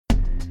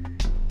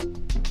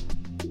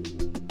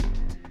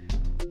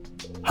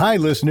Hi,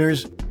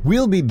 listeners.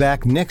 We'll be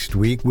back next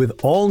week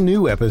with all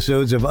new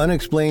episodes of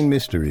Unexplained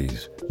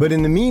Mysteries. But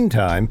in the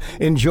meantime,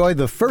 enjoy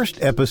the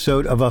first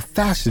episode of a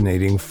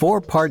fascinating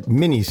 4-part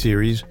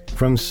miniseries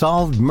from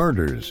Solved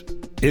Murders.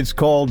 It's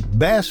called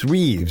Bass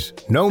Reeves,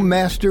 No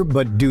Master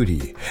But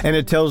Duty, and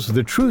it tells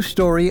the true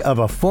story of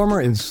a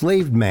former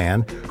enslaved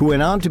man who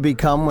went on to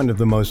become one of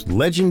the most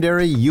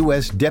legendary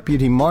U.S.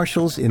 deputy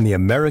marshals in the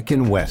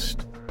American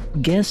West.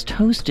 Guest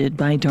hosted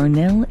by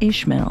Darnell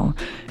Ishmael,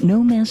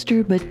 No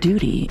Master But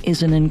Duty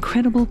is an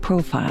incredible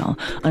profile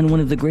on one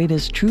of the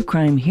greatest true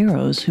crime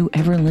heroes who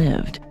ever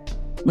lived.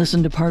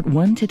 Listen to part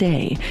 1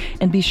 today,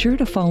 and be sure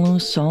to follow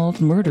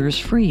Solved Murders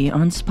free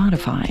on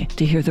Spotify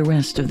to hear the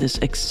rest of this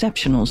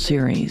exceptional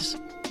series.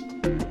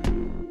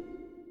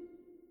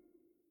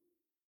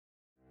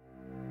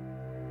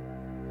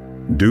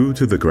 Due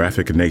to the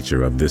graphic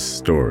nature of this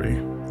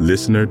story,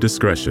 listener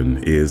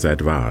discretion is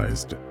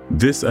advised.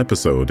 This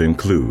episode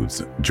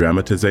includes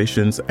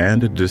dramatizations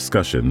and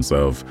discussions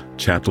of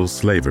chattel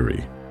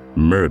slavery,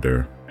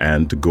 murder,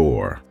 and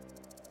gore.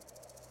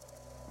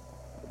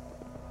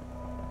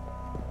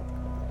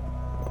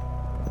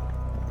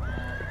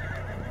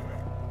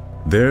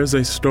 There's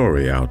a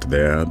story out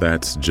there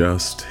that's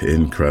just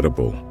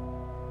incredible.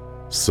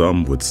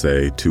 Some would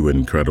say too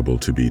incredible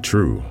to be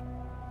true.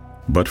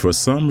 But for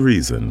some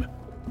reason,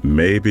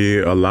 maybe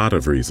a lot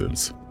of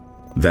reasons,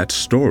 that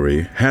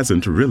story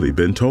hasn't really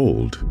been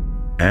told,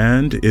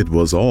 and it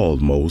was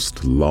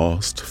almost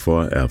lost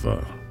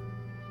forever.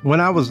 When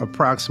I was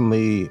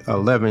approximately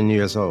 11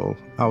 years old,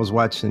 I was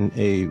watching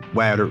a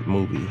Woodard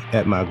movie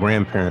at my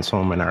grandparents'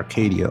 home in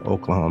Arcadia,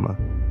 Oklahoma.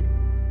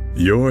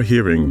 You're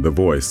hearing the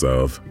voice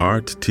of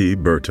Art T.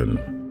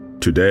 Burton.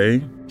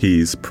 Today,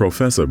 he's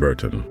Professor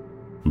Burton.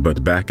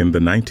 But back in the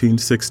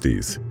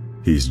 1960s,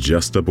 he's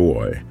just a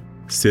boy,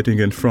 sitting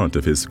in front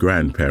of his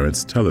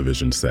grandparents'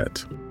 television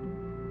set.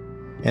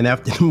 And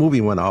after the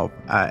movie went off,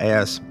 I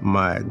asked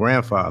my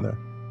grandfather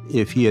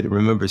if he had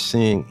remembered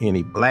seeing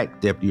any black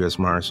deputy U.S.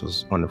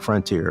 Marshals on the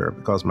frontier,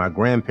 because my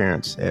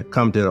grandparents had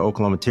come to the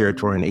Oklahoma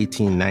Territory in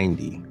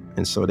 1890.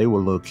 And so they were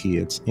little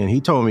kids. And he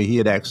told me he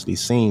had actually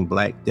seen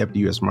black deputy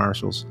U.S.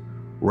 Marshals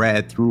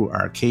ride through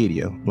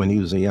Arcadia when he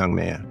was a young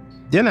man.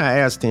 Then I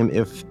asked him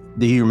did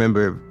he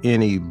remember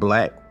any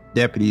black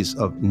deputies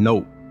of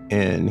note?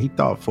 And he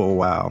thought for a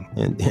while,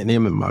 and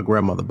him and my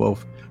grandmother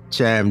both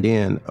chimed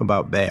in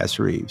about Bass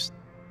Reeves.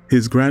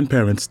 His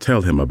grandparents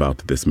tell him about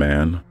this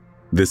man,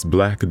 this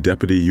black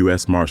deputy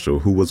U.S. Marshal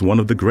who was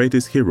one of the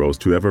greatest heroes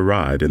to ever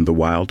ride in the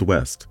Wild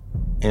West.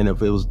 And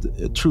if it was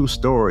a true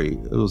story,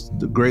 it was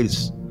the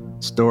greatest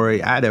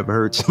story I'd ever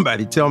heard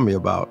somebody tell me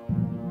about.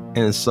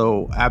 And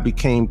so I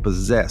became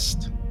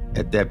possessed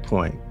at that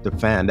point to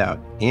find out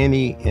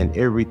any and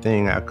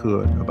everything I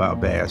could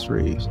about Bass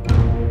Reeves.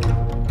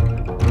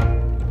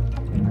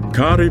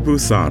 Karibu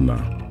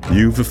Sana,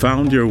 you've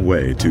found your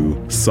way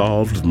to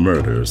Solved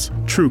Murders,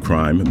 True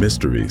Crime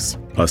Mysteries,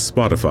 a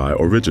Spotify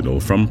original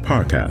from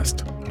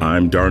Parcast.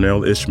 I'm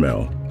Darnell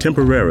Ishmael,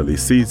 temporarily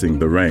seizing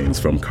the reins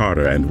from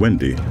Carter and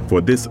Wendy for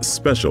this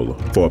special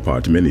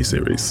 4-part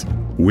miniseries.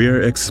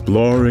 We're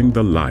exploring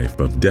the life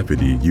of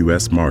Deputy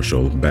U.S.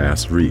 Marshal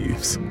Bass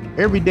Reeves.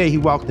 Every day he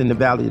walked in the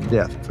Valley of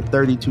Death for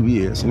 32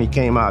 years, and he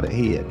came out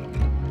ahead.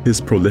 His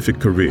prolific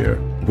career,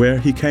 where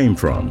he came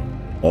from,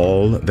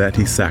 all that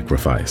he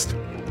sacrificed.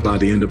 By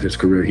the end of his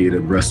career, he had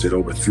arrested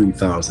over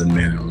 3,000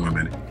 men and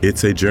women.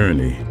 It's a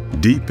journey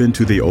deep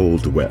into the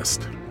Old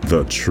West,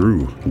 the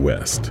true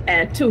West.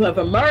 And to have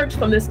emerged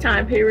from this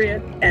time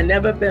period and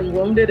never been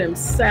wounded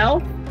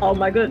himself, oh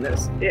my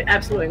goodness,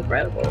 absolutely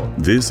incredible.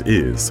 This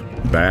is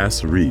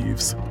Bass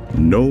Reeves,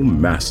 No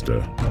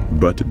Master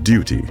But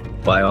Duty.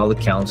 By all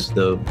accounts,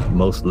 the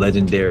most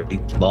legendary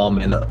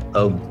lawman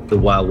of the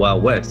Wild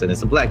Wild West, and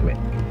it's a black man.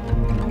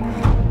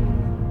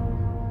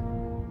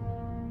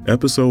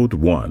 Episode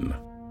 1,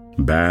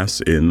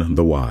 Bass in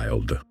the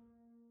Wild.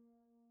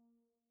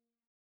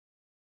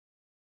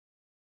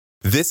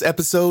 This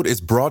episode is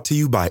brought to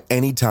you by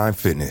Anytime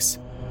Fitness.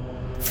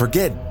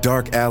 Forget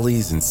dark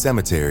alleys and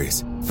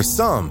cemeteries. For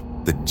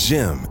some, the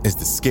gym is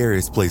the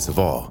scariest place of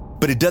all,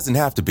 but it doesn't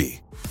have to be.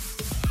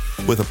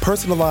 With a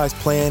personalized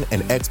plan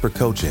and expert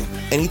coaching,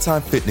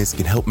 Anytime Fitness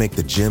can help make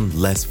the gym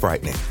less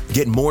frightening.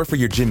 Get more for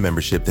your gym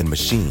membership than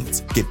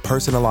machines. Get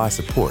personalized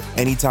support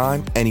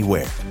anytime,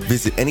 anywhere.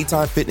 Visit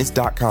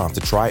AnytimeFitness.com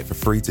to try it for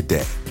free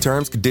today.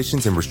 Terms,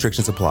 conditions, and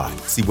restrictions apply.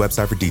 See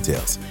website for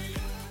details.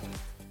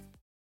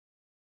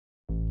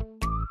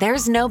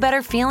 There's no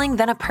better feeling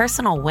than a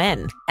personal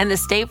win, and the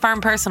State Farm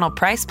Personal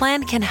Price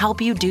Plan can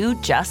help you do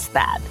just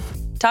that.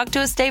 Talk to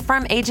a State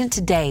Farm agent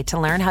today to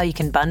learn how you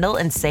can bundle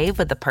and save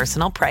with the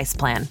Personal Price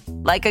Plan.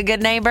 Like a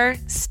good neighbor,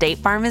 State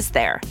Farm is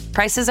there.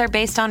 Prices are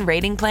based on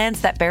rating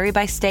plans that vary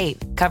by state.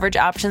 Coverage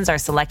options are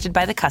selected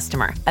by the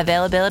customer.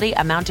 Availability,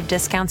 amount of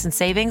discounts and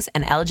savings,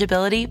 and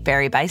eligibility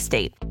vary by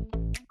state.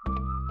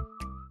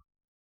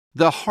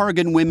 The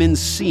Hargan women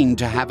seemed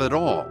to have it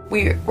all.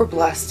 We were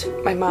blessed.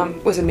 My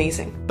mom was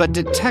amazing. But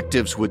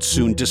detectives would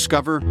soon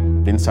discover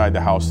inside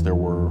the house there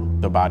were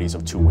the bodies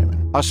of 2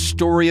 women. A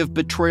story of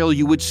betrayal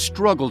you would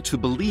struggle to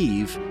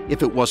believe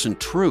if it wasn't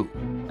true.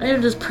 I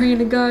am just praying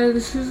to God,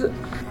 this is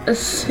a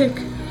sick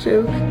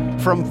joke.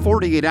 From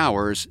 48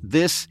 Hours,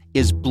 this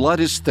is Blood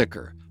is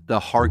Thicker, the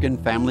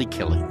Hargan family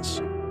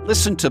killings.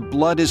 Listen to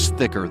Blood is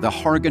Thicker, the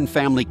Hargan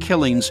family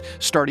killings,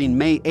 starting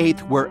May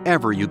 8th,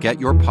 wherever you get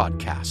your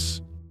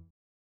podcasts.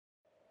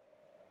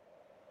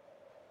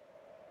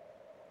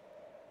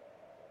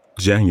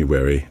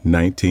 January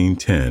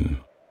 1910.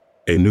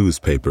 A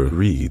newspaper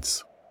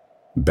reads,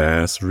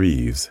 Bass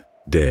Reeves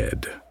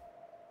dead.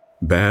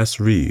 Bass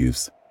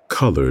Reeves,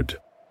 colored,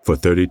 for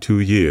 32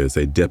 years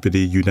a deputy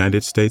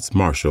United States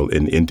Marshal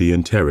in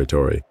Indian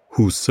Territory,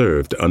 who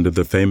served under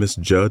the famous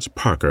Judge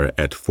Parker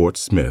at Fort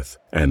Smith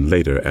and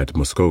later at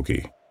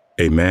Muskogee.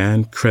 A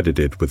man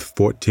credited with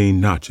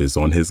 14 notches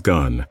on his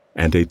gun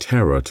and a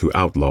terror to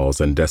outlaws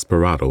and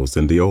desperados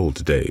in the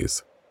old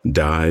days.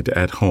 Died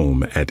at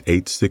home at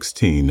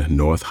 816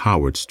 North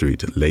Howard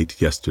Street late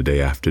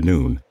yesterday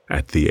afternoon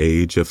at the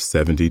age of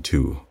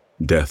 72.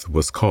 Death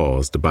was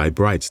caused by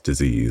Bright's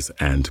disease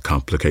and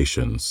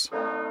complications.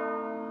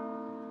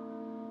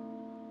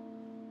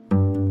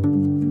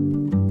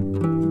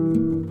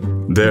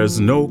 There's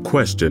no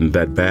question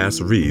that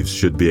Bass Reeves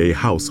should be a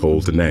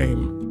household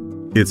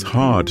name. It's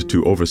hard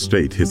to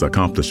overstate his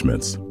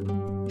accomplishments.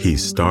 He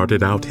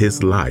started out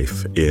his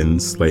life in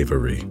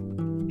slavery.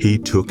 He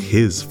took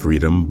his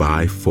freedom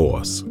by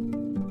force.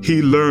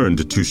 He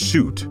learned to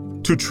shoot,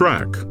 to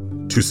track,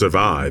 to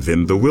survive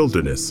in the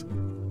wilderness.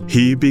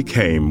 He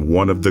became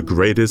one of the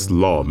greatest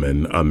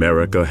lawmen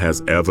America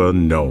has ever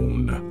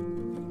known.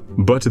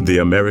 But the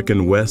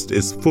American West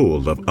is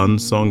full of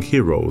unsung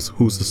heroes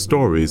whose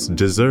stories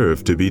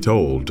deserve to be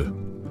told.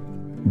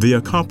 The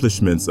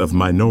accomplishments of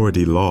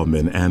minority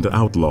lawmen and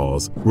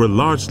outlaws were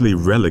largely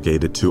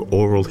relegated to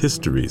oral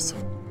histories.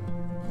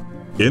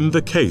 In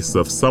the case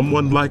of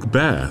someone like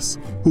Bass,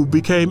 who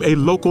became a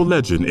local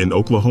legend in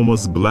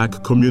Oklahoma's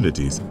black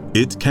communities,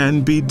 it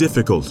can be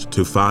difficult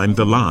to find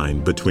the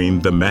line between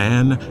the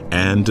man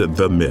and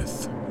the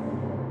myth.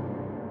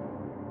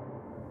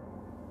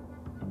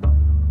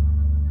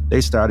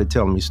 They started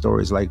telling me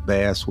stories like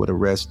Bass would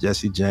arrest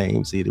Jesse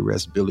James, he'd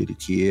arrest Billy the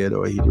Kid,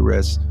 or he'd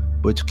arrest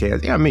Butch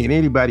Cassidy. I mean,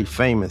 anybody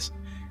famous.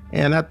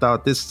 And I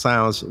thought, this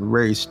sounds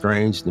very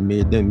strange to me.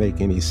 It didn't make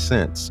any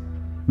sense.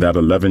 That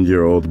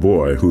 11-year-old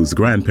boy whose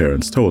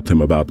grandparents told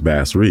him about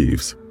Bass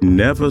Reeves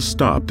never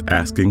stopped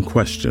asking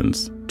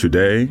questions.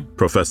 Today,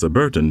 Professor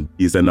Burton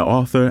is an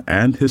author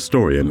and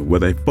historian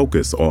with a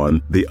focus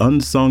on the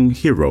unsung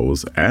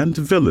heroes and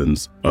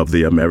villains of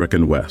the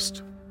American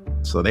West.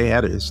 So they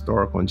had a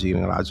historical and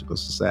genealogical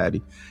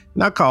society.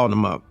 And I called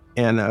them up.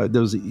 And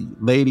there was a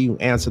lady who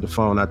answered the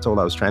phone. I told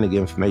her I was trying to get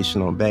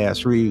information on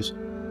Bass Reeves.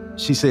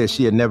 She said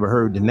she had never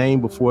heard the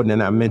name before. And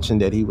then I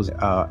mentioned that he was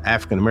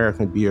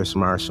African-American U.S.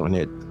 Marshal in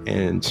it.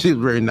 And she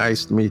was very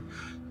nice to me.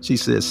 She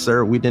said,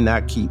 "Sir, we did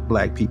not keep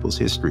black people's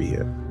history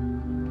here."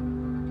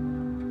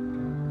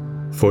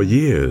 For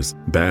years,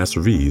 Bass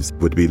Reeves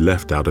would be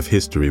left out of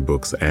history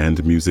books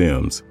and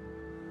museums.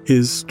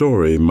 His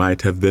story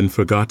might have been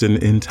forgotten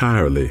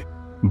entirely,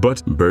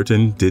 but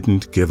Burton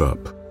didn't give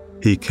up.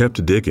 He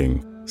kept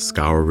digging,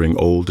 scouring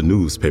old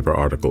newspaper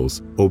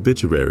articles,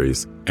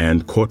 obituaries,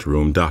 and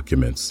courtroom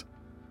documents.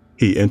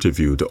 He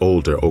interviewed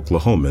older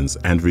Oklahomans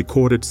and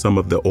recorded some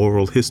of the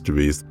oral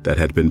histories that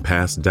had been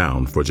passed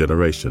down for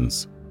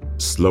generations.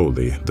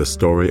 Slowly, the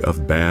story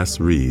of Bass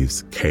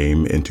Reeves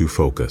came into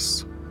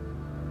focus.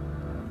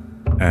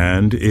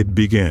 And it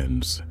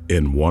begins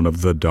in one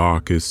of the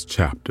darkest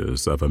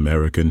chapters of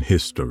American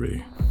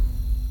history.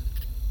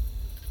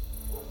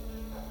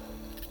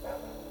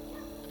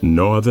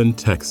 Northern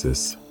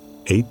Texas,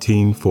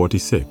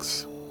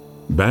 1846.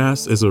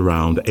 Bass is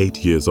around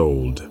 8 years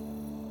old.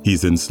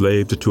 He's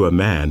enslaved to a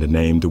man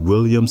named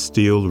William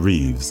Steele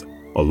Reeves,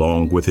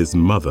 along with his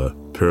mother,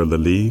 Pearlie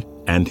Lee,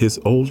 and his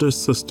older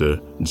sister,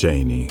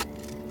 Janie.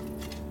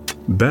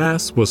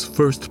 Bass was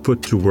first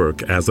put to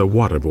work as a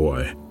water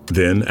boy,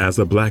 then as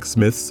a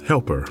blacksmith's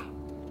helper.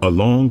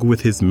 Along with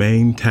his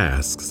main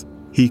tasks,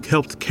 he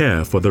helped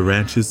care for the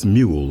ranch's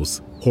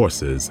mules,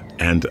 horses,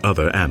 and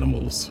other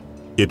animals.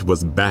 It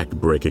was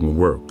back-breaking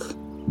work.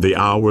 The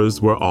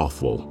hours were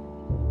awful.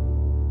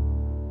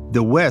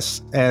 The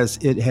West, as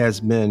it has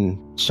been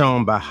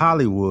shown by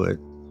Hollywood,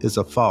 is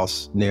a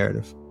false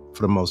narrative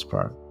for the most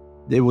part.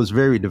 It was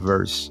very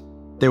diverse.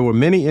 There were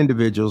many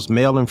individuals,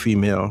 male and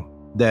female,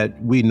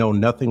 that we know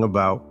nothing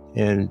about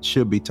and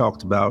should be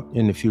talked about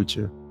in the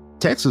future.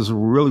 Texas was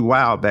really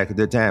wild back at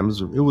that time.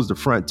 It was the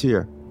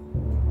frontier.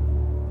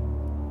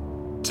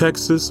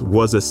 Texas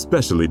was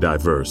especially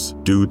diverse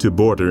due to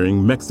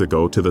bordering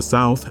Mexico to the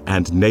south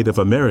and Native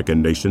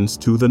American nations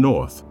to the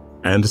north.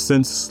 And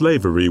since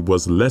slavery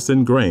was less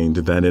ingrained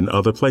than in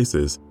other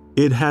places,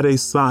 it had a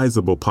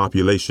sizable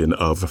population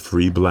of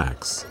free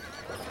blacks.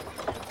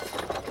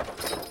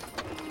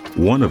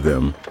 One of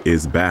them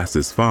is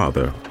Bass's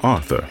father,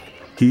 Arthur.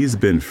 He's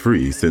been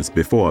free since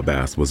before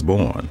Bass was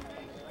born.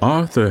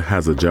 Arthur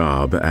has a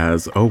job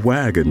as a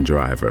wagon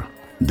driver,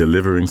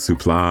 delivering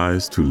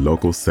supplies to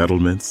local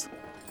settlements.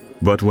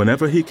 But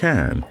whenever he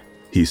can,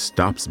 he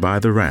stops by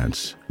the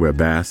ranch where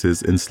Bass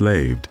is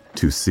enslaved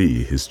to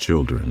see his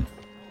children.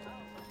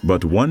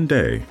 But one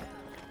day,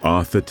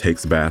 Arthur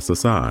takes Bass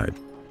aside,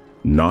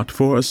 not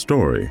for a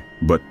story,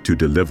 but to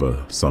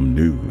deliver some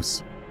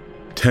news.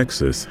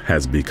 Texas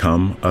has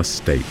become a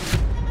state,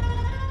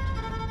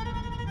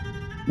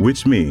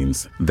 which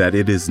means that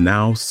it is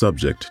now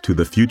subject to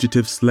the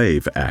Fugitive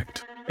Slave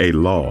Act, a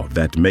law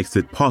that makes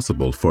it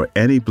possible for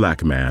any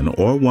black man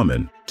or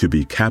woman to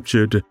be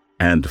captured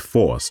and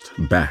forced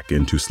back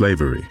into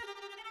slavery.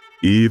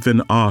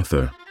 Even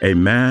Arthur, a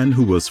man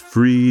who was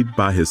freed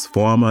by his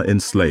former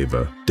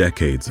enslaver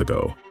decades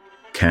ago,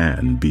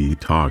 can be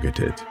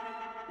targeted.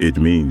 It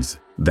means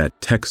that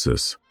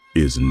Texas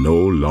is no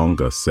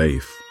longer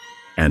safe,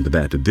 and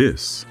that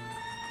this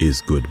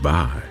is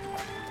goodbye.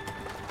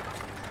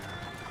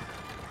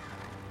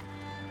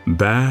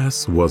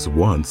 Bass was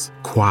once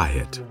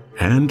quiet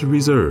and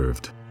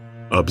reserved,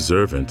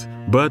 observant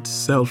but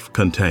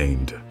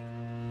self-contained.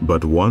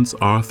 But once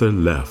Arthur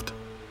left,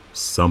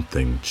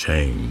 something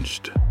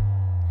changed.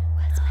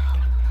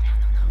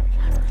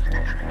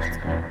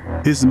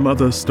 His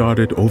mother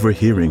started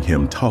overhearing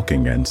him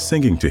talking and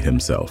singing to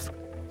himself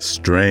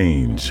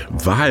strange,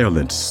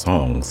 violent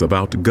songs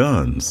about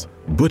guns,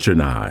 butcher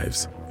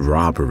knives,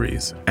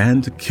 robberies,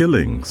 and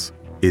killings.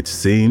 It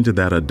seemed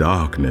that a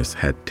darkness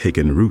had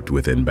taken root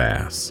within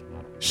Bass.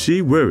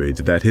 She worried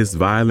that his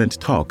violent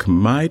talk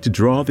might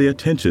draw the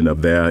attention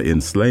of their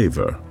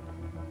enslaver.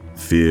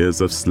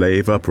 Fears of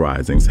slave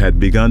uprisings had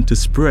begun to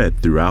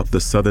spread throughout the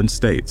southern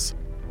states.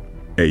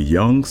 A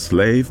young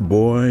slave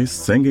boy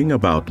singing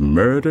about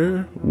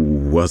murder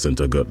wasn't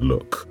a good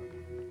look.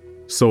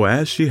 So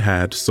as she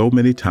had so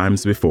many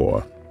times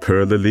before,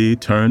 Pearlie Lee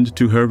turned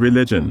to her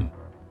religion.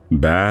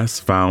 Bass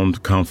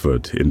found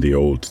comfort in the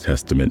Old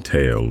Testament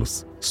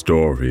tales,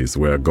 stories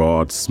where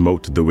God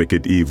smote the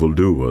wicked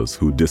evildoers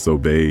who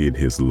disobeyed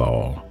his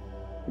law.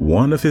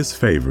 One of his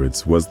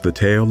favorites was the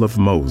tale of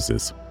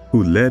Moses,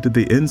 who led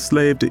the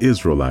enslaved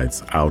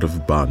Israelites out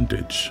of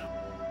bondage.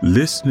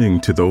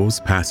 Listening to those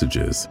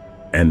passages,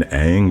 an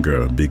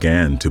anger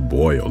began to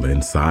boil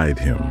inside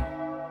him.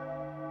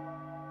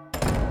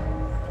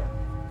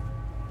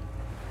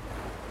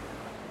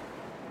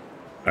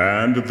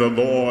 And the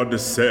Lord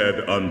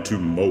said unto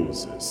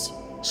Moses,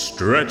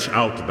 Stretch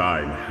out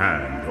thine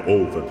hand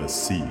over the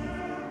sea,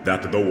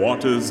 that the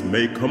waters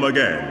may come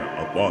again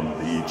upon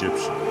the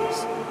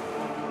Egyptians.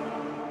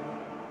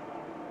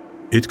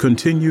 It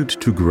continued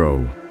to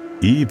grow,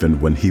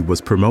 even when he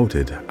was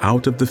promoted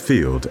out of the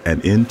field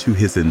and into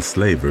his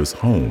enslaver's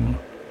home.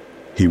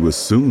 He was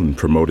soon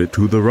promoted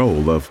to the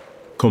role of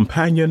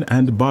companion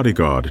and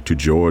bodyguard to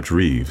George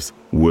Reeves,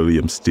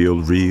 William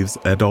Steele Reeves'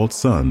 adult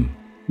son.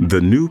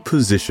 The new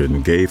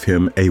position gave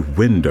him a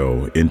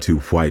window into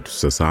white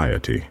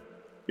society.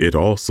 It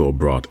also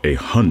brought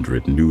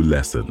 100 new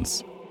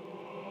lessons,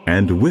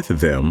 and with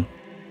them,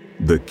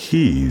 the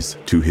keys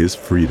to his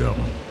freedom.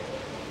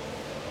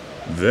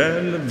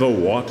 Then the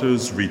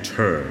waters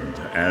returned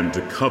and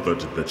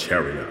covered the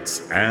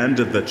chariots and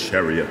the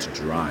chariot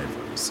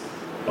drivers,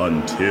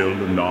 until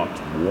not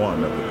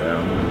one of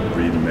them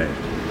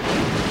remained.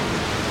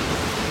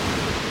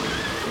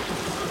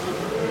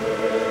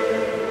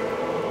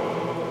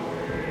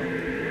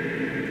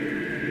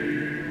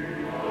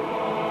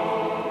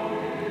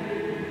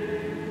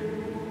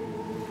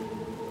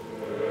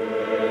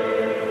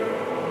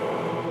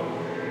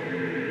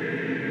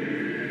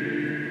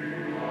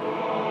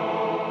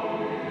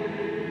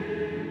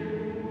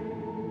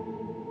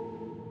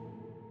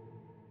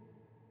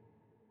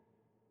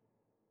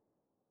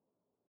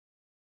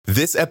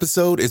 This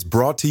episode is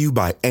brought to you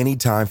by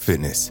Anytime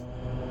Fitness.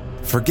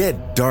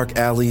 Forget dark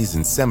alleys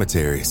and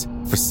cemeteries.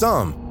 For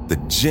some, the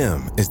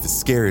gym is the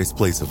scariest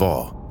place of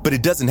all, but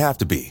it doesn't have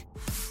to be.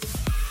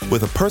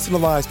 With a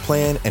personalized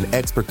plan and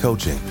expert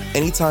coaching,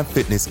 Anytime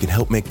Fitness can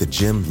help make the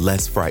gym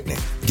less frightening.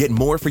 Get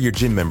more for your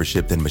gym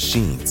membership than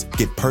machines.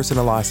 Get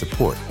personalized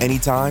support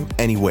anytime,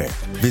 anywhere.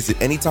 Visit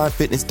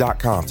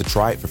AnytimeFitness.com to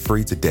try it for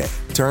free today.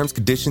 Terms,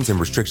 conditions, and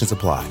restrictions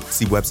apply.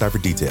 See website for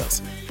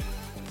details.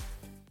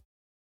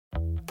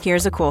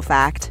 Here's a cool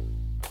fact.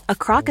 A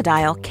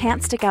crocodile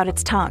can't stick out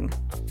its tongue.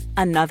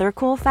 Another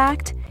cool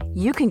fact,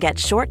 you can get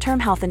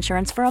short-term health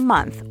insurance for a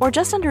month or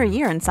just under a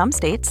year in some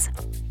states.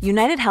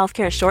 United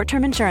Healthcare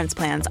short-term insurance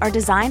plans are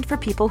designed for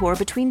people who are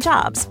between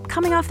jobs,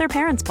 coming off their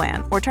parents'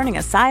 plan, or turning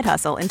a side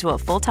hustle into a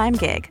full-time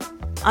gig.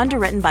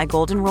 Underwritten by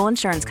Golden Rule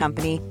Insurance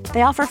Company,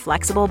 they offer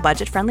flexible,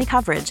 budget-friendly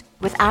coverage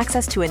with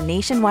access to a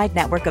nationwide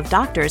network of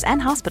doctors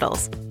and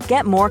hospitals.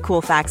 Get more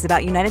cool facts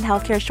about United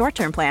Healthcare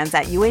short-term plans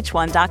at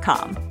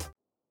uh1.com.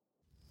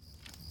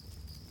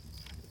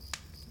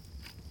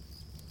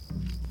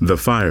 The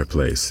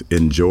fireplace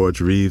in George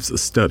Reeves'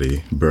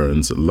 study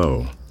burns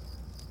low.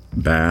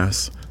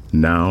 Bass,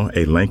 now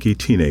a lanky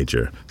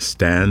teenager,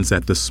 stands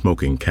at the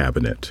smoking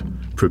cabinet,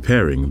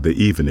 preparing the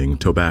evening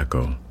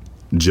tobacco.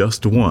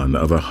 just one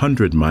of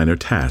 100 minor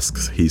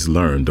tasks he's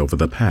learned over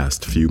the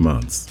past few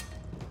months.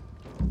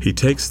 He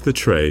takes the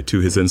tray to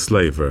his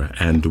enslaver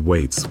and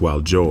waits while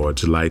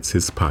George lights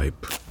his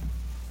pipe.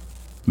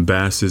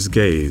 Bass's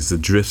gaze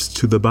drifts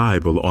to the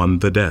Bible on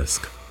the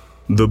desk,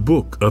 the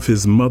book of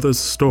his mother's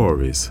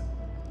stories,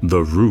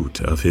 the root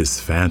of his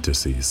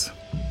fantasies.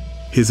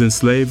 His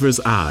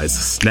enslaver's eyes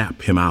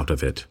snap him out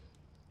of it.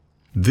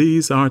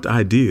 These aren't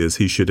ideas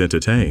he should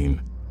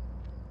entertain.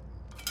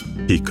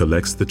 He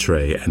collects the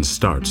tray and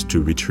starts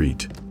to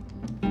retreat.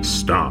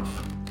 Stop.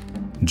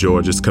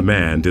 George's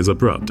command is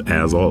abrupt,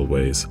 as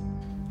always.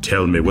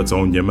 Tell me what's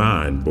on your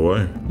mind,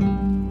 boy.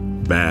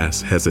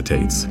 Bass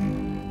hesitates.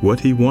 What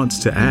he wants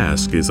to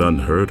ask is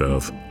unheard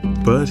of,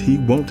 but he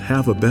won't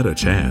have a better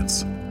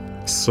chance.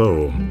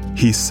 So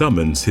he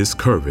summons his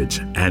courage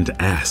and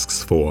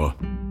asks for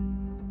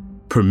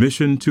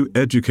permission to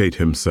educate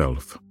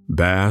himself.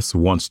 Bass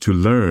wants to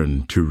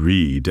learn to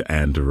read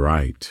and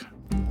write.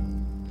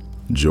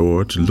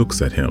 George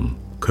looks at him,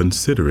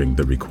 considering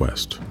the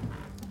request.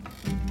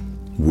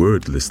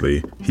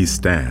 Wordlessly, he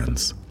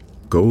stands,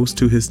 goes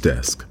to his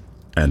desk,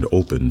 and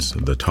opens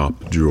the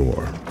top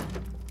drawer.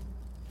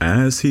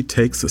 As he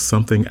takes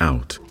something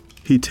out,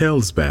 he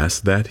tells Bass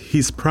that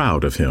he's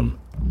proud of him.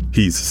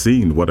 He's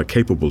seen what a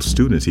capable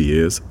student he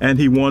is, and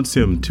he wants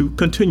him to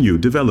continue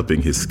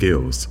developing his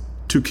skills,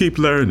 to keep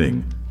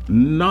learning,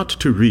 not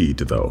to read,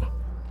 though.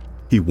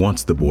 He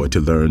wants the boy to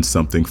learn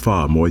something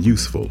far more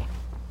useful.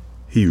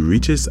 He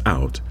reaches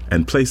out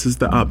and places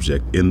the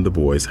object in the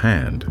boy's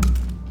hand.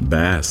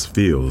 Bass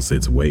feels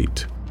its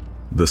weight,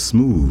 the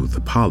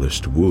smooth,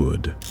 polished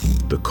wood,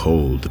 the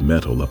cold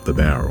metal of the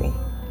barrel.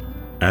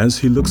 As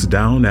he looks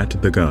down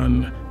at the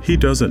gun, he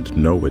doesn't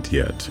know it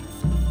yet,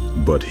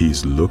 but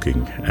he's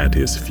looking at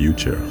his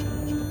future.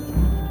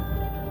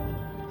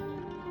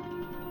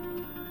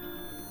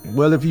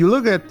 Well, if you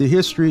look at the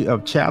history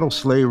of chattel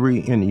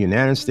slavery in the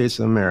United States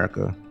of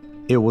America,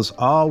 it was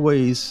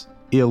always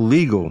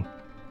illegal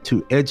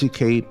to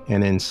educate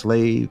an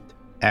enslaved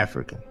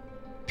African,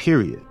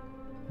 period.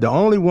 The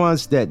only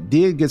ones that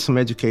did get some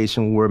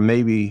education were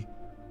maybe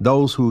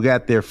those who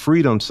got their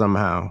freedom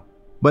somehow.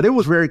 But it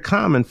was very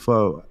common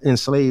for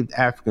enslaved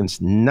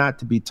Africans not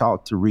to be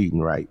taught to read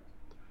and write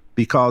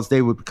because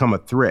they would become a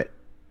threat.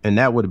 And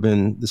that would have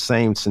been the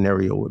same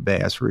scenario with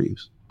Bass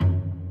Reeves.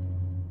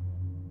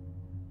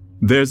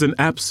 There's an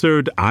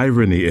absurd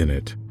irony in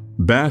it.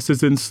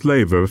 Bass's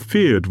enslaver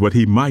feared what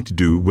he might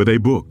do with a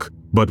book,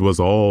 but was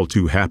all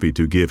too happy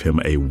to give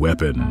him a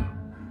weapon.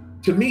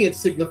 To me, it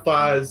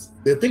signifies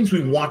the things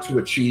we want to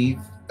achieve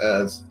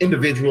as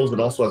individuals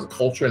and also as a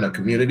culture and a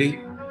community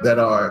that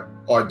are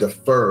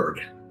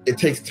deferred. It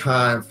takes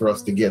time for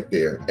us to get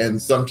there.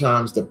 And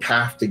sometimes the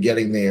path to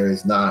getting there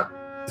it's not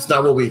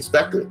what we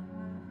expected.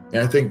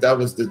 And I think that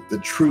was the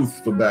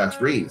truth for Bass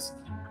Reeves.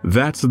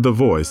 That's the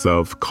voice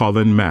of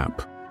Colin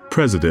Mapp,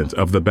 president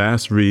of the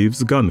Bass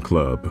Reeves Gun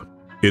Club.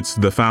 It's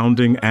the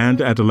founding and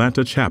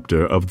Atlanta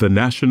chapter of the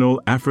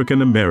National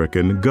African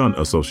American Gun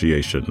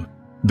Association,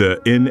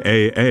 the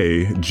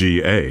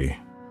NAAGA.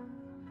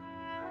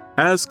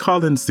 As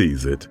Colin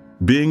sees it,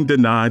 being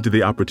denied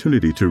the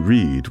opportunity to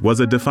read was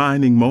a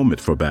defining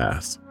moment for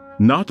Bass,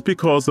 not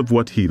because of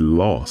what he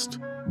lost,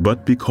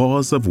 but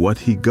because of what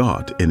he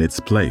got in its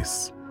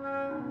place.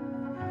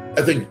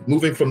 I think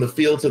moving from the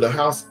field to the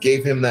house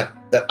gave him that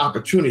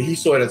opportunity. He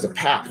saw it as a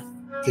path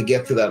to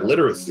get to that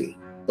literacy.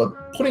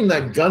 But putting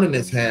that gun in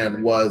his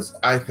hand was,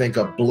 I think,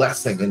 a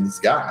blessing in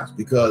disguise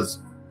because,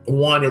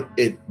 one,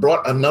 it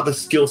brought another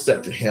skill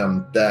set to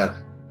him that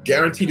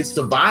guaranteed a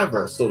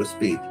survivor, so to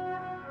speak.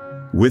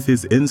 With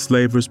his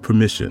enslaver's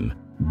permission,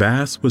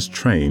 Bass was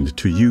trained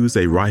to use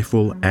a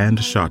rifle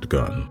and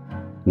shotgun.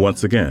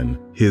 Once again,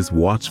 his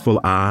watchful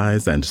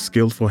eyes and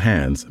skillful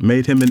hands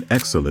made him an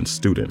excellent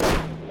student.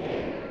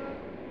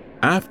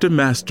 After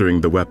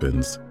mastering the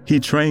weapons, he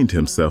trained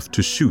himself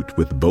to shoot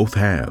with both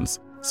hands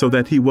so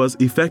that he was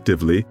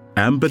effectively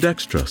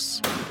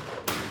ambidextrous.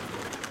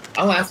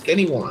 I'll ask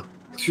anyone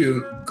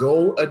to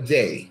go a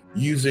day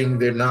using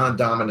their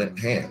non-dominant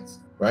hands,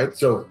 right?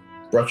 So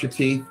brush your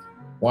teeth,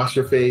 wash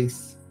your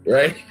face,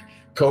 right?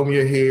 Comb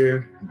your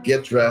hair,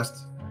 get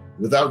dressed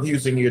without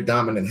using your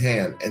dominant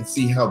hand and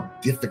see how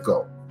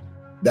difficult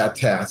that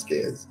task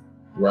is,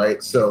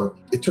 right? So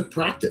it took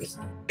practice.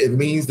 It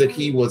means that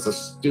he was a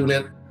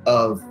student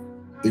of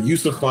the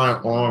use of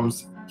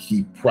firearms.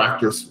 He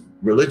practiced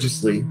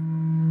religiously.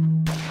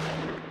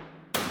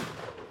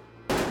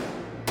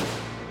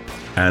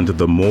 And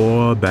the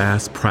more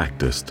Bass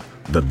practiced,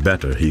 the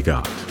better he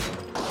got.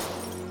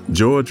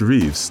 George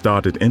Reeves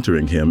started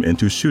entering him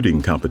into shooting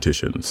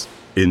competitions,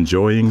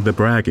 enjoying the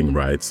bragging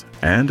rights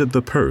and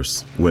the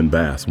purse when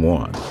Bass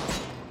won.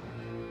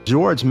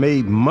 George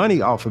made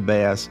money off of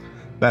Bass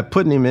by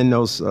putting him in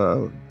those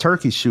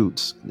turkey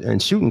shoots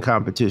and shooting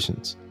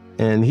competitions.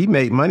 And he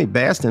made money.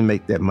 Bass didn't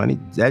make that money.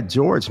 That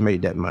George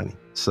made that money.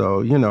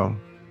 So,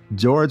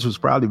 George was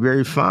probably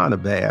very fond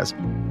of Bass.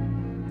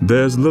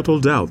 There's little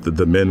doubt that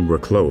the men were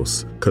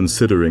close,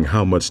 considering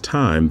how much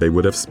time they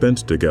would have spent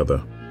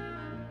together.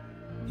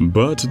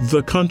 But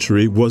the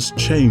country was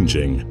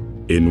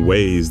changing in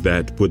ways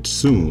that would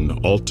soon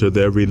alter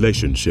their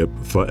relationship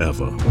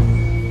forever.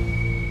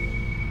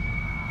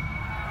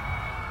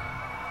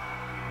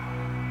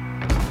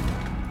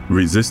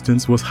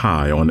 Resistance was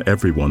high on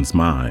everyone's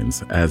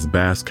minds as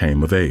Bass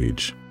came of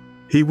age.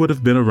 He would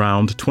have been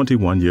around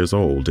 21 years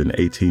old in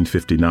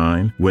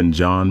 1859 when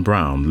John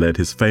Brown led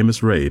his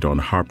famous raid on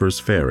Harper's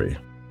Ferry.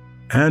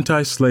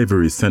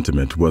 Anti-slavery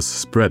sentiment was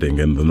spreading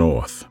in the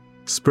North,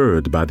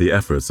 spurred by the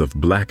efforts of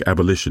black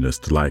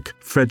abolitionists like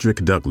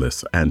Frederick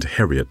Douglass and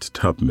Harriet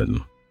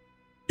Tubman.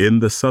 In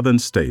the Southern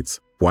states,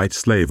 white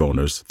slave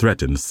owners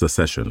threatened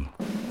secession.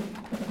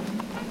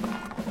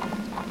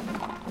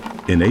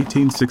 In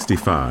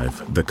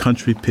 1865, the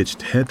country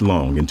pitched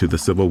headlong into the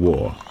Civil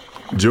War.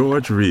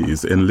 George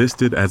Reeves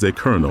enlisted as a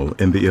colonel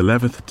in the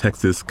 11th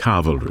Texas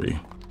Cavalry.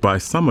 By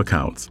some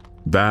accounts,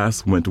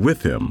 Bass went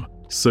with him,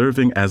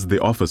 serving as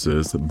the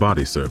officer's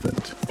body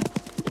servant,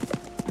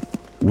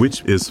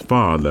 which is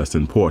far less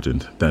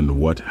important than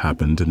what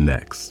happened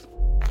next.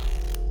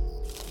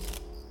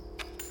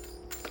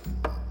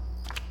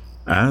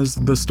 As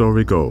the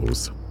story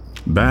goes,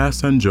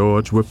 Bass and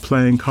George were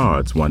playing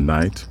cards one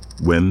night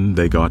when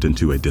they got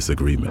into a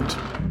disagreement.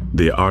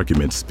 The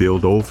argument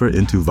spilled over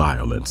into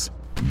violence.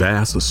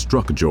 Bass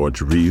struck George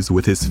Reeves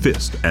with his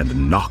fist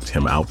and knocked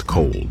him out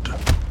cold.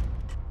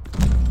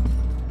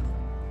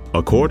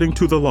 According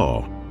to the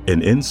law,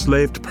 an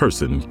enslaved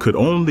person could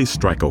only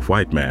strike a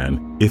white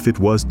man if it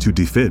was to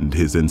defend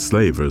his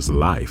enslaver's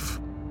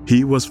life.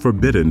 He was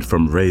forbidden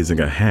from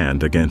raising a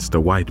hand against a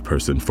white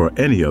person for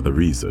any other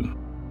reason,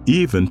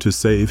 even to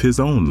save his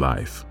own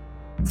life.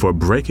 For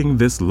breaking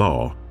this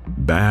law,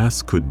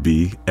 Bass could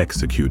be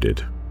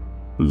executed.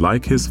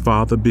 Like his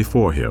father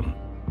before him,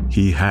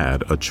 he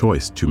had a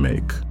choice to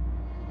make: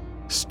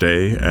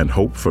 stay and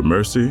hope for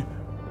mercy,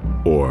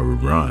 or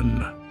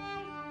run.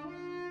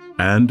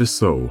 And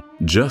so,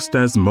 just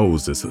as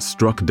Moses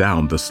struck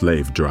down the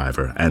slave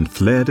driver and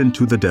fled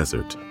into the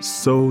desert,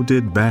 so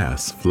did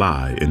Bass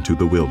fly into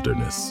the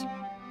wilderness.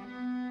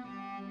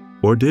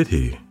 Or did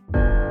he?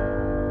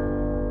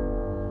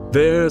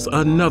 There's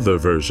another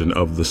version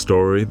of the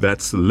story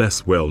that's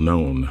less well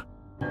known.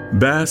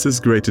 Bass's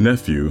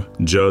great-nephew,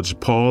 Judge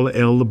Paul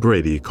L.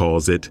 Brady,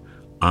 calls it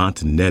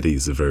Aunt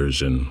Nettie's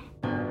version.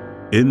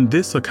 In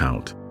this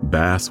account,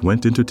 Bass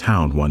went into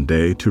town one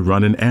day to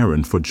run an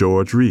errand for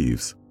George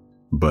Reeves,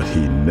 but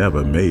he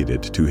never made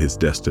it to his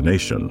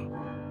destination.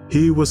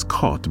 He was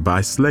caught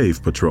by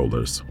slave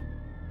patrollers,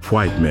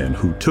 white men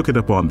who took it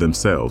upon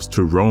themselves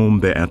to roam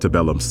the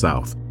antebellum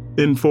South,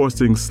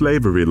 enforcing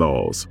slavery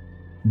laws.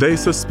 They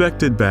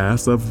suspected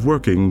Bass of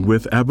working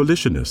with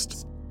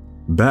abolitionists.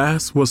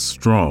 Bass was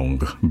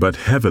strong, but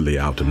heavily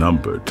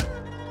outnumbered.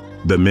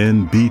 The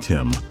men beat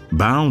him,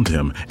 bound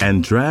him,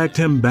 and dragged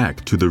him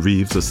back to the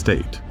Reeves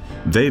estate.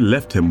 They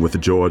left him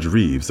with George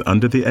Reeves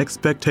under the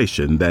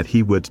expectation that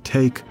he would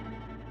take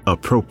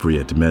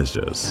appropriate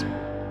measures.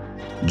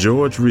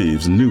 George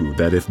Reeves knew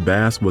that if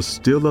Bass was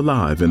still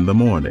alive in the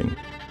morning,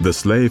 the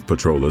slave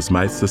patrollers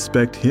might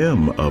suspect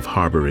him of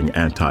harboring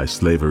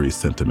anti-slavery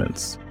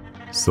sentiments.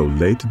 So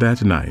late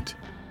that night,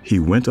 he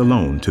went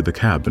alone to the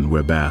cabin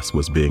where Bass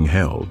was being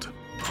held.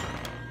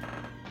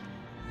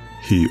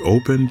 He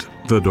opened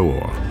the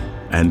door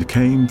and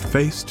came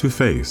face to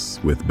face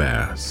with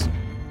Bass.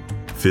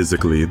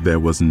 Physically, there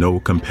was no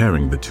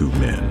comparing the two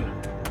men.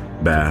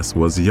 Bass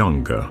was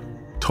younger,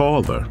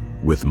 taller,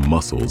 with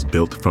muscles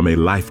built from a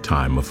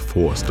lifetime of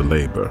forced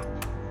labor.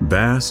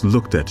 Bass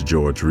looked at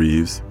George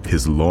Reeves,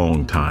 his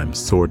longtime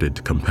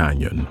sordid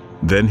companion.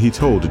 Then he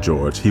told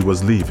George he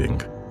was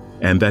leaving,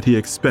 and that he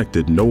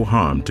expected no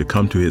harm to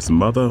come to his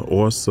mother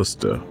or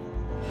sister.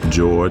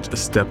 George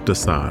stepped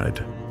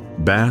aside.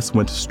 Bass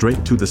went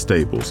straight to the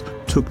stables,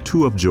 took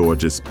two of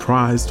George's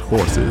prized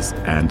horses,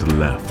 and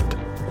left.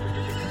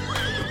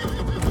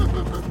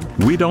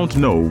 We don't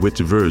know which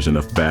version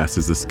of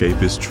Bass's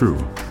escape is true.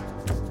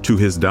 To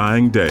his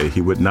dying day,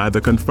 he would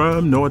neither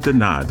confirm nor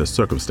deny the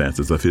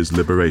circumstances of his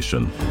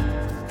liberation.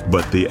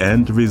 But the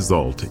end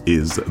result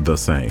is the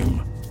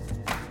same.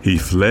 He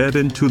fled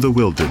into the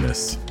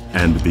wilderness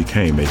and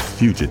became a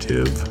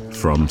fugitive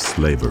from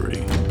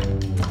slavery.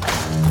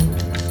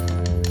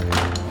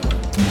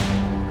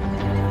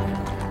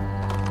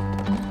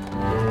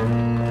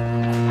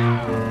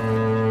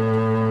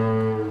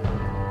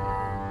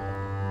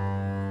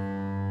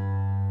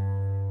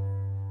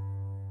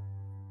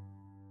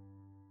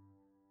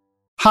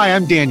 Hi,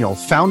 I'm Daniel,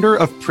 founder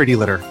of Pretty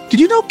Litter.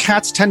 Did you know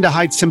cats tend to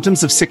hide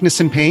symptoms of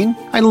sickness and pain?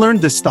 I learned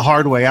this the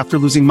hard way after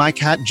losing my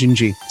cat,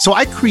 Gingy. So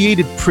I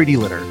created Pretty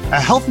Litter, a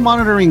health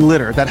monitoring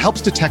litter that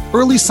helps detect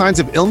early signs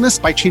of illness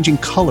by changing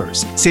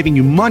colors, saving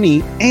you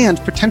money and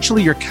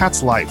potentially your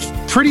cat's life.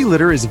 Pretty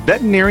Litter is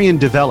veterinarian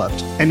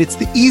developed, and it's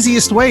the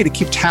easiest way to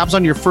keep tabs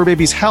on your fur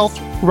baby's health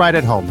right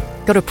at home.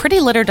 Go to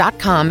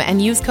prettylitter.com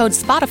and use code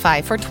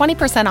SPOTIFY for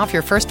 20% off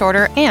your first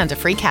order and a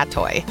free cat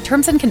toy.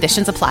 Terms and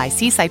conditions apply.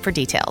 See site for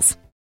details.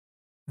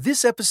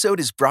 This episode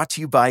is brought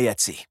to you by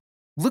Etsy.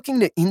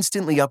 Looking to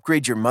instantly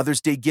upgrade your Mother's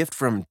Day gift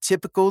from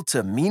typical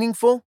to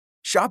meaningful?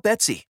 Shop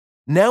Etsy.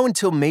 Now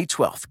until May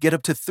 12th, get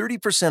up to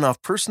 30%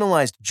 off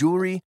personalized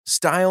jewelry,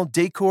 style,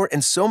 decor,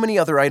 and so many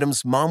other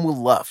items Mom will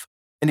love.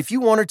 And if you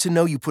want her to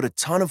know you put a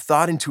ton of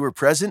thought into her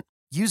present,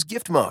 use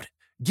Gift Mode.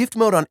 Gift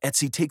Mode on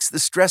Etsy takes the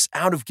stress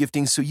out of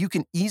gifting so you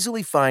can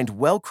easily find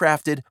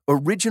well-crafted,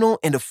 original,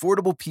 and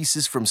affordable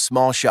pieces from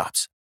small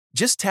shops.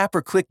 Just tap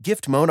or click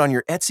Gift Mode on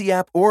your Etsy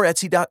app or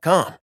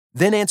Etsy.com.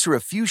 Then answer a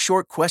few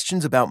short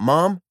questions about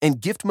Mom, and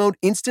Gift Mode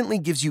instantly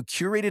gives you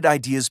curated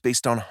ideas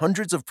based on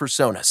hundreds of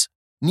personas.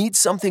 Need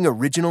something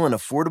original and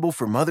affordable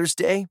for Mother's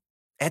Day?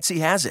 Etsy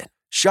has it.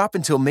 Shop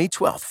until May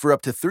 12th for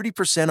up to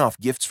 30% off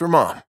gifts for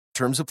Mom.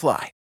 Terms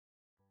apply.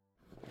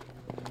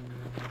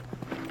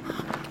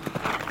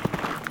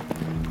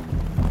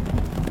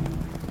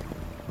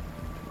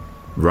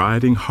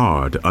 Riding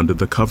hard under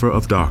the cover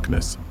of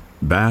darkness,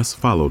 Bass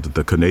followed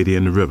the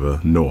Canadian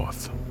River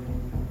north.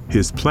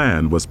 His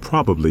plan was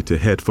probably to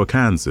head for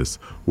Kansas,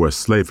 where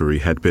slavery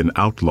had been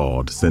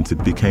outlawed since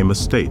it became a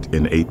state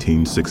in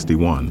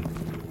 1861.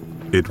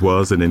 It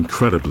was an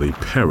incredibly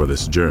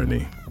perilous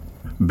journey.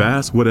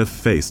 Bass would have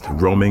faced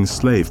roaming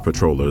slave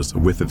patrollers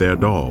with their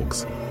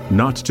dogs,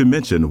 not to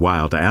mention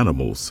wild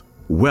animals,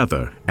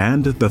 weather,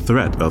 and the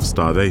threat of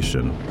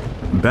starvation.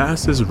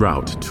 Bass's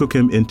route took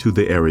him into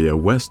the area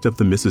west of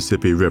the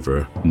Mississippi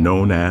River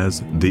known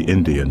as the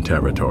Indian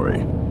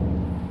Territory.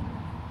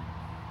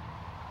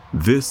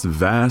 This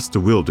vast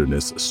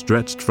wilderness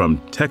stretched from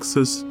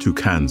Texas to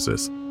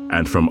Kansas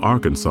and from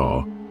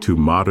Arkansas to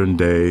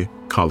modern-day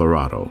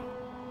Colorado.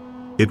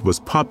 It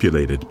was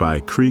populated by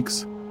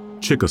Creeks,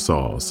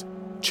 Chickasaws,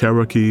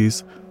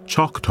 Cherokees,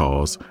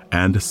 Choctaws,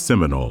 and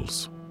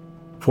Seminoles.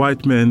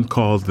 White men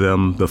called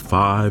them the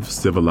 5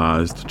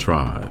 civilized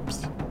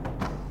tribes.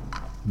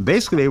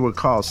 Basically, they were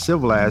called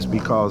civilized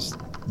because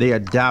they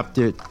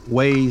adopted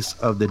ways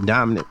of the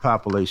dominant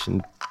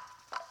population.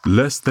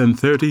 Less than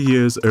 30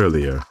 years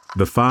earlier,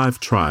 the 5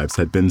 tribes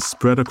had been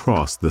spread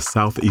across the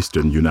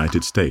southeastern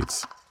United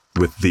States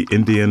with the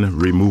Indian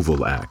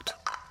Removal Act.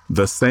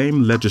 The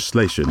same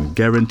legislation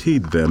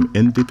guaranteed them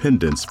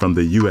independence from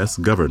the U.S.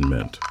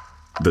 government.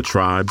 The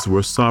tribes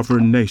were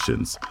sovereign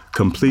nations,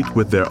 complete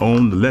with their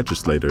own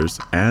legislators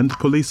and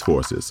police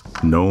forces,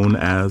 known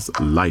as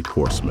light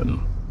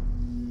horsemen.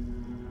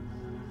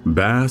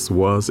 Bass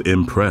was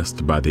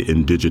impressed by the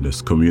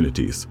indigenous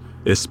communities,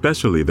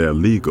 especially their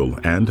legal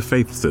and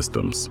faith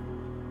systems.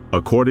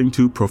 According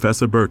to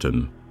Professor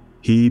Burton,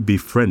 he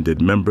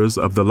befriended members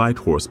of the light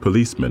horse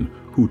policemen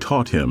who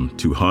taught him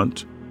to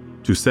hunt,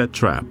 to set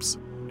traps,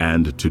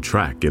 and to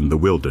track in the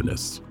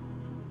wilderness.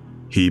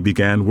 He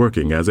began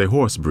working as a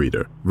horse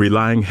breeder,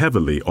 relying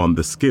heavily on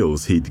the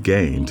skills he'd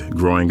gained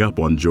growing up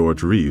on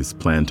George Reeves'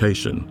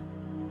 plantation.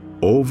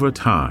 Over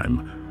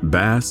time,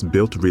 Bass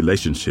built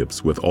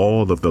relationships with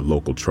all of the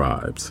local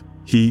tribes.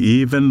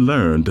 He even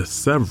learned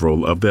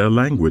several of their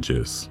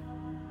languages.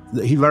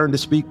 He learned to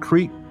speak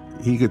Creek.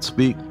 He could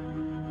speak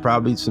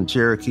probably some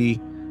Cherokee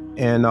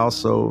and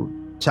also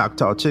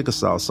Choctaw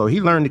Chickasaw. So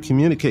he learned to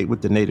communicate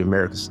with the Native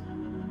Americans.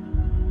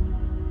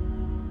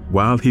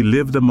 While he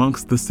lived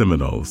amongst the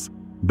Seminoles,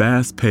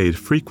 Bass paid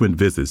frequent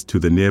visits to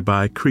the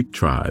nearby Creek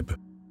tribe.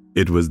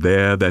 It was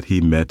there that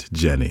he met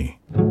Jenny.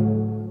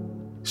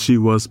 She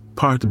was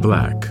part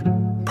black,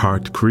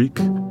 part Creek,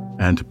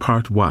 and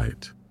part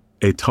white.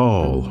 A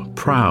tall,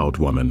 proud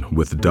woman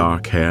with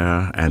dark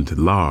hair and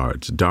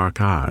large, dark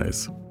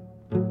eyes.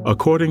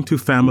 According to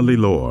family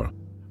lore,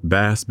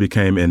 Bass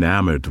became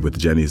enamored with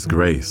Jenny's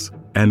grace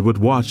and would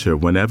watch her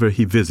whenever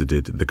he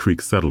visited the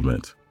Creek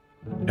settlement.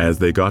 As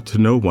they got to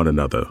know one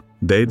another,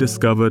 they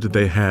discovered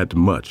they had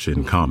much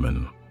in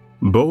common.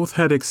 Both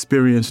had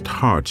experienced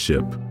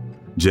hardship,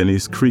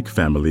 Jenny's Creek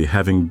family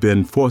having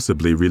been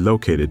forcibly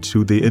relocated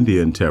to the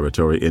Indian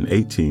Territory in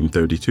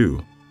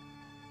 1832.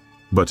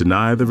 But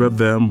neither of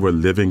them were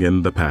living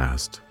in the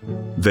past.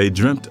 They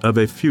dreamt of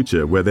a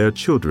future where their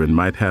children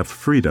might have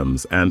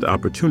freedoms and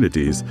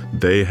opportunities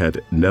they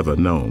had never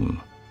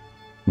known.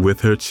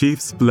 With her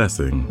chief's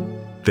blessing,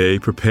 they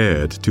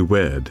prepared to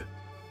wed,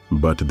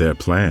 but their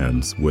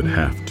plans would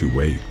have to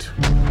wait.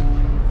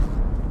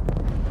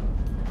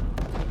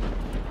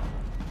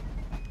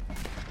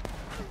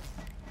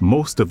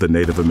 Most of the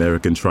Native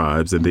American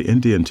tribes in the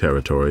Indian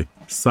Territory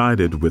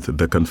sided with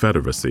the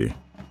Confederacy,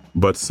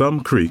 but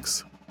some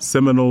Creeks,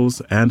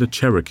 Seminoles, and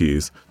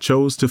Cherokees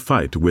chose to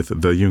fight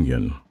with the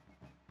Union.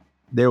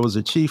 There was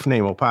a chief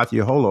named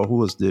Opathiaholo who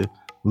was the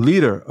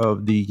leader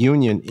of the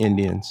Union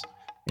Indians,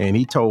 and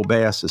he told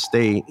Bass to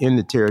stay in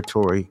the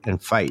territory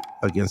and fight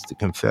against the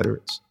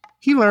Confederates.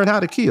 He learned how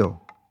to kill.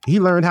 He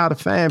learned how to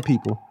find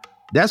people.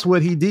 That's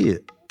what he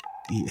did.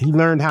 He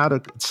learned how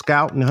to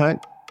scout and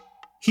hunt.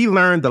 He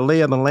learned the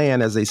lay of the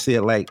land, as they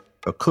said, like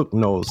a cook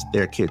knows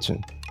their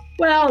kitchen.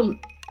 Well,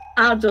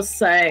 I'll just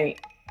say,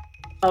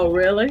 oh,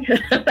 really?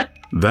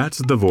 That's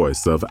the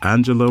voice of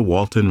Angela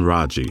Walton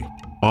Raji,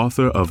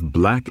 author of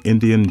Black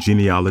Indian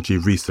Genealogy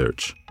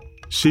Research.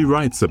 She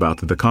writes about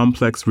the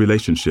complex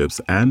relationships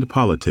and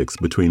politics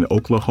between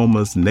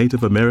Oklahoma's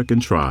Native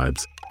American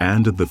tribes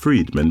and the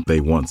freedmen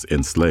they once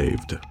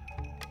enslaved.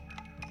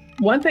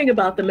 One thing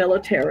about the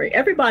military,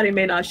 everybody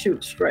may not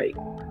shoot straight,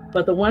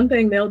 but the one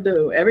thing they'll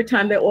do, every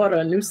time they order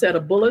a new set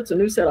of bullets, a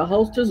new set of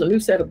holsters, a new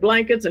set of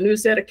blankets, a new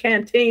set of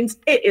canteens,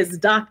 it is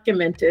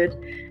documented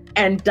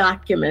and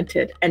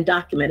documented and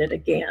documented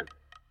again.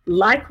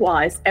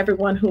 Likewise,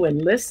 everyone who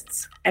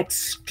enlists,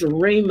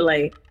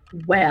 extremely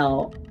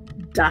well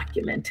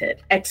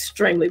documented,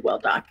 extremely well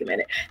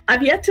documented.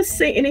 I've yet to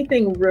see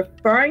anything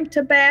referring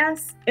to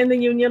Bass in the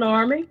Union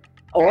Army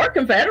or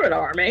Confederate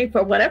Army,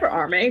 for whatever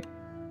army.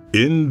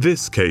 In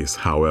this case,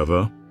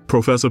 however,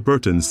 Professor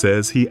Burton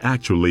says he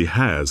actually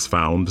has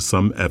found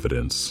some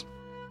evidence.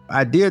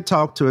 I did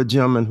talk to a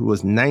gentleman who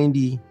was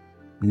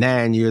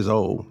 99 years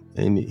old,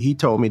 and he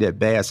told me that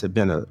Bass had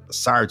been a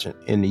sergeant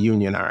in the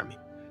Union Army.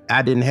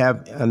 I didn't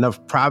have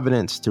enough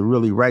provenance to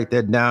really write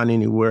that down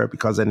anywhere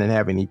because I didn't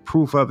have any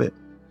proof of it.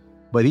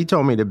 But he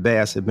told me that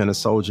Bass had been a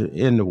soldier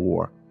in the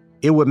war.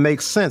 It would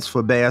make sense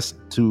for Bass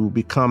to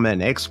become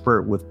an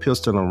expert with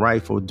pistol and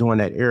rifle during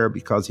that era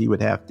because he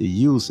would have to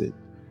use it.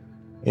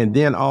 And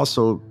then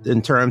also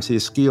in terms of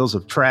his skills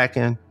of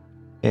tracking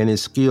and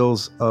his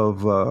skills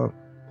of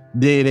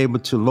being able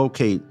to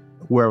locate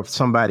where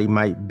somebody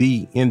might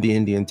be in the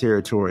Indian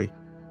Territory,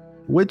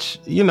 which,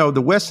 you know,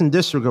 the Western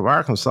District of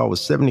Arkansas was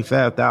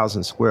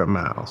 75,000 square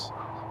miles.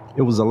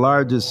 It was the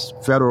largest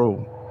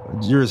federal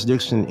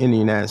jurisdiction in the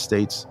United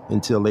States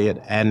until they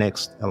had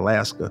annexed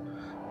Alaska.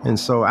 And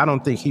so I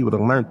don't think he would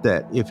have learned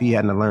that if he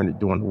hadn't learned it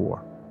during the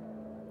war.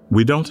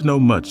 We don't know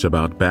much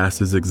about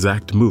Bass's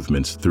exact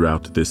movements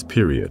throughout this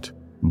period,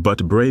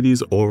 but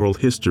Brady's oral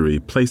history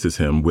places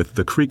him with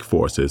the Creek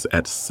forces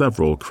at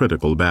several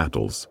critical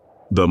battles.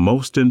 The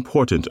most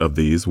important of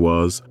these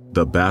was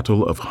the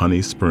Battle of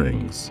Honey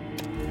Springs.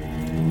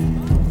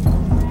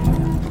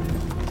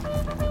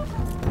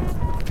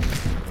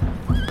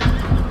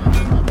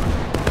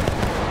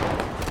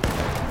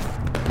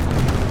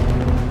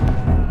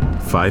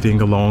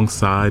 Fighting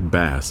alongside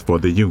Bass for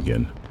the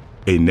Union,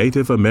 a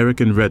Native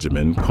American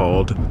regiment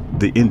called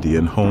the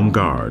Indian Home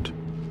Guard,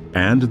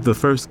 and the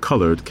 1st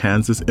Colored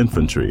Kansas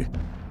Infantry,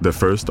 the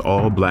first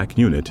all-black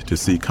unit to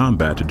see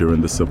combat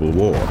during the Civil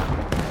War.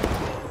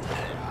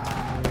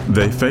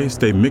 They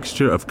faced a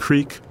mixture of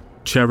Creek,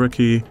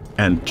 Cherokee,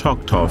 and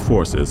Choctaw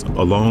forces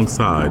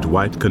alongside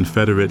white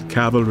Confederate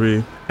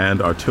cavalry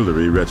and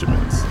artillery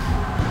regiments.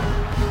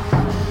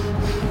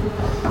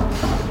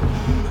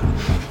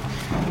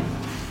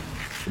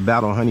 The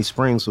Battle of Honey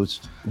Springs, which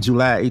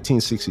July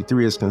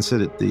 1863 is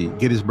considered the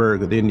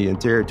Gettysburg of the Indian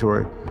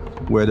Territory,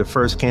 where the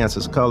 1st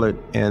Kansas Colored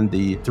and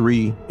the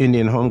 3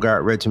 Indian Home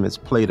Guard regiments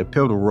played a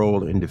pivotal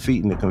role in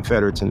defeating the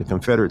Confederates, and the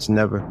Confederates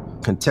never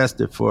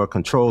contested for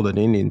control of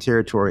the Indian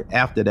Territory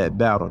after that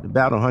battle. The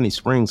Battle of Honey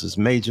Springs is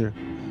major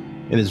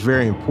and is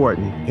very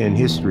important in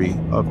history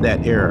of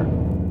that era.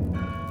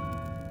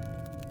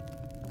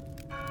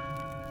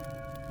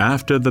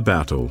 After the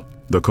battle,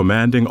 the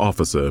commanding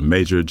officer,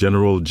 Major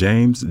General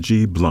James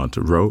G. Blunt,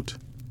 wrote,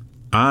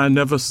 "I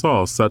never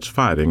saw such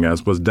fighting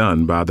as was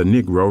done by the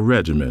Negro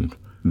Regiment.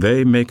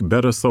 They make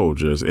better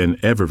soldiers in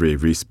every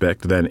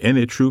respect than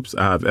any troops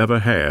I've ever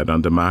had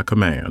under my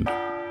command."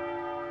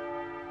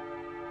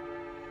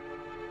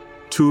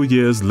 2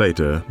 years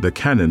later, the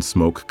cannon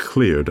smoke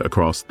cleared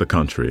across the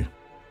country.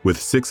 With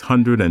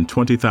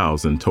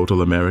 620,000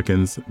 total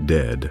Americans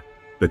dead,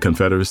 the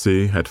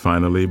Confederacy had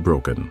finally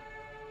broken.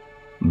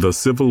 The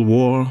Civil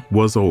War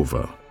was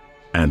over,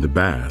 and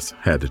Bass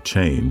had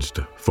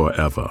changed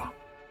forever.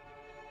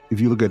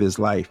 If you look at his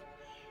life,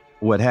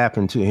 what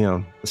happened to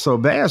him. So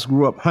Bass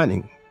grew up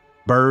hunting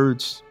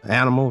birds,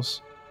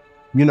 animals.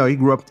 You know, he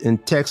grew up in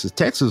Texas.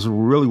 Texas was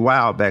really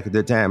wild back at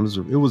that time.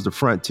 It was the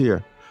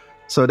frontier.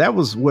 So that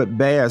was what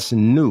Bass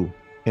knew.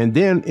 And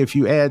then if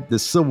you add the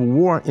Civil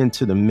War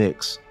into the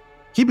mix,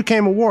 he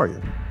became a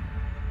warrior.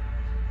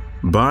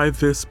 By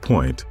this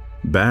point,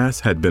 Bass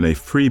had been a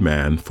free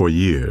man for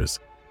years,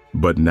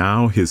 but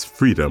now his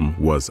freedom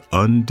was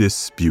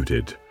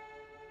undisputed.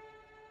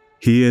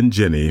 He and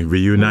Jenny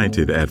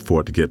reunited at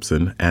Fort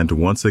Gibson and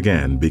once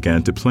again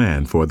began to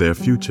plan for their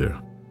future.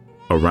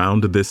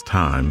 Around this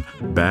time,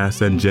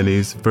 Bass and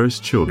Jenny's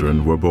first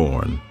children were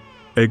born.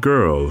 A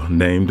girl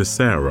named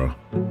Sarah,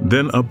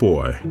 then a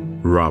boy,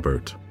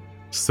 Robert.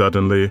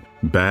 Suddenly,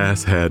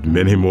 Bass had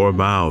many more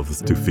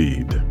mouths to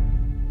feed.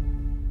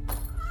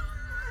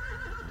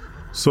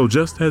 So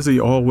just as he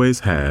always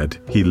had,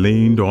 he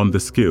leaned on the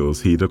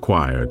skills he'd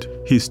acquired.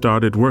 He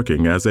started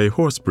working as a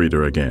horse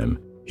breeder again.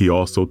 He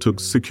also took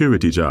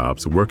security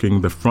jobs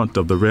working the front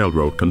of the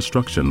railroad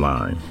construction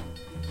line.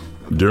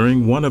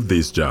 During one of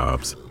these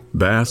jobs,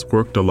 Bass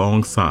worked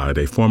alongside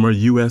a former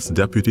U.S.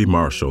 Deputy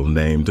Marshal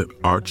named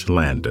Arch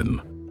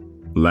Landon.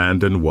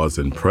 Landon was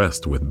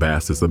impressed with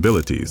Bass's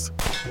abilities,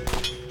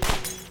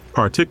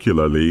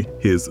 particularly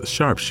his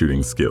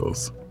sharpshooting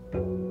skills.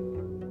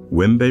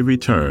 When they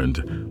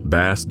returned,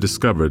 Bass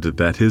discovered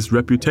that his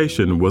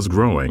reputation was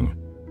growing.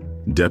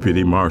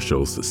 Deputy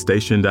marshals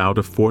stationed out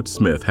of Fort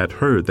Smith had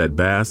heard that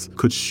Bass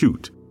could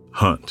shoot,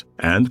 hunt,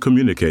 and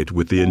communicate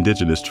with the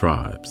indigenous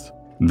tribes.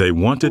 They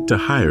wanted to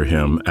hire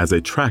him as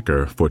a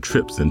tracker for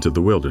trips into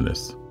the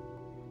wilderness.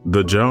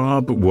 The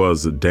job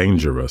was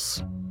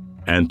dangerous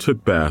and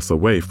took Bass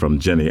away from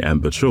Jenny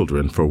and the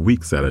children for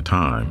weeks at a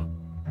time,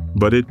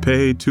 but it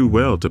paid too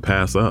well to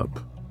pass up.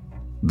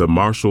 The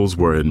marshals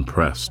were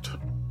impressed,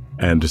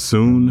 and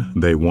soon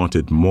they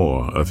wanted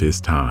more of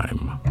his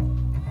time.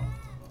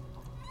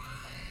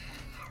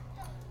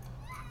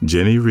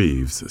 Jenny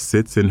Reeves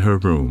sits in her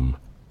room,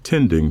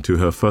 tending to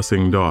her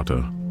fussing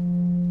daughter.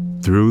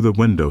 Through the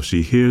window,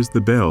 she hears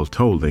the bell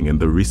tolling in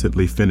the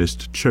recently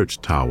finished church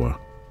tower.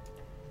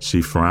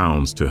 She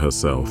frowns to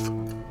herself.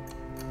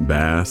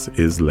 Bass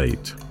is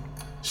late.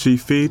 She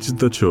feeds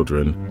the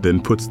children,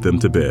 then puts them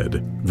to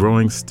bed,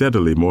 growing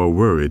steadily more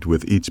worried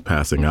with each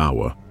passing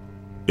hour.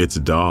 It's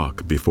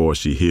dark before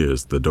she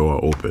hears the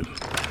door open.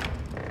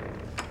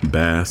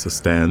 Bass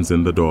stands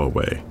in the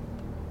doorway.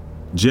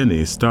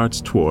 Jenny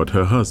starts toward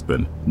her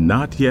husband,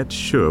 not yet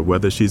sure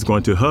whether she's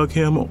going to hug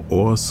him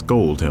or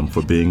scold him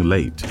for being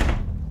late.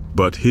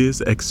 But his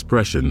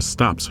expression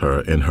stops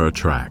her in her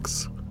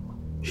tracks.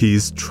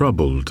 He's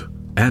troubled,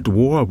 at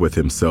war with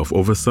himself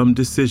over some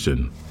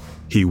decision.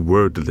 He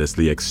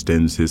wordlessly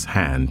extends his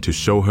hand to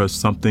show her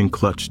something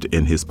clutched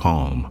in his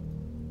palm.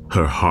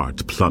 Her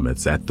heart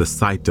plummets at the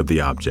sight of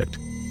the object.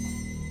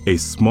 A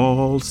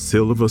small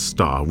silver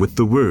star with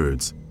the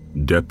words,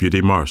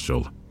 Deputy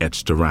Marshal,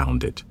 etched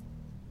around it.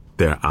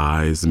 Their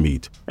eyes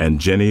meet,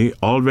 and Jenny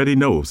already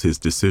knows his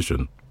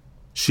decision.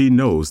 She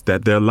knows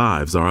that their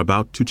lives are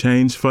about to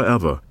change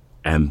forever,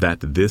 and that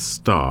this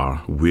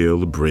star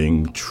will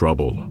bring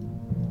trouble.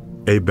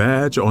 A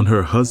badge on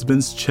her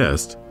husband's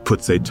chest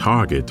puts a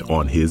target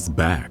on his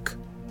back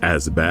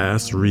as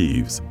Bass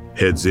Reeves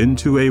heads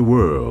into a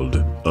world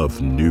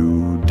of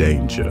new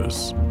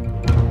dangers.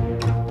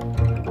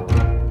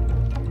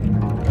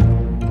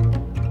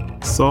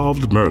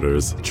 Solved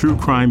Murders, True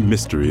Crime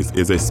Mysteries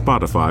is a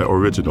Spotify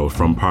original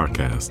from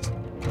Parcast.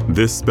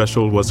 This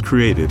special was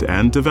created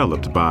and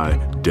developed by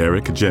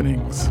Derek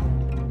Jennings.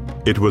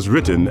 It was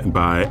written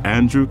by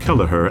Andrew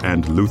Kelleher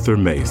and Luther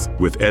Mace,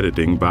 with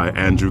editing by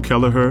Andrew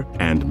Kelleher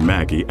and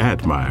Maggie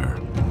Admire.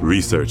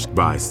 Researched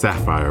by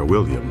Sapphire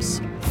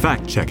Williams.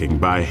 Fact-checking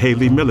by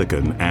Haley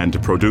Milligan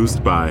and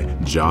produced by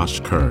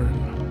Josh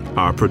Kern.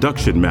 Our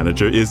production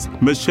manager is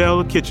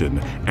Michelle Kitchen,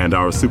 and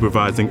our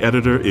supervising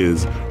editor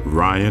is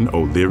Ryan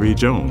O'Leary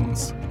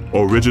Jones.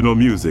 Original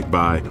music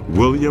by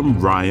William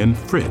Ryan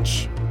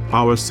Fritsch.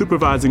 Our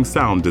supervising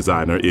sound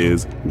designer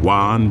is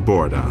Juan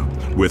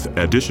Borda, with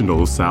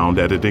additional sound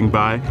editing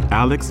by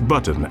Alex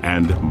Button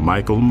and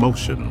Michael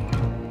Motion.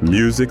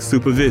 Music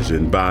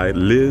supervision by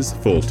Liz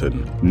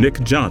Fulton. Nick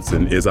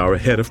Johnson is our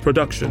head of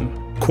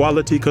production.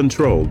 Quality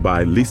control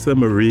by Lisa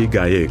Marie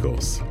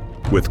Gallegos,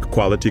 with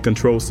quality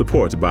control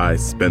support by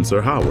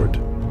Spencer Howard.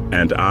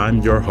 And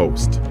I'm your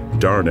host,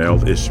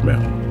 Darnell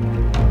Ishmael.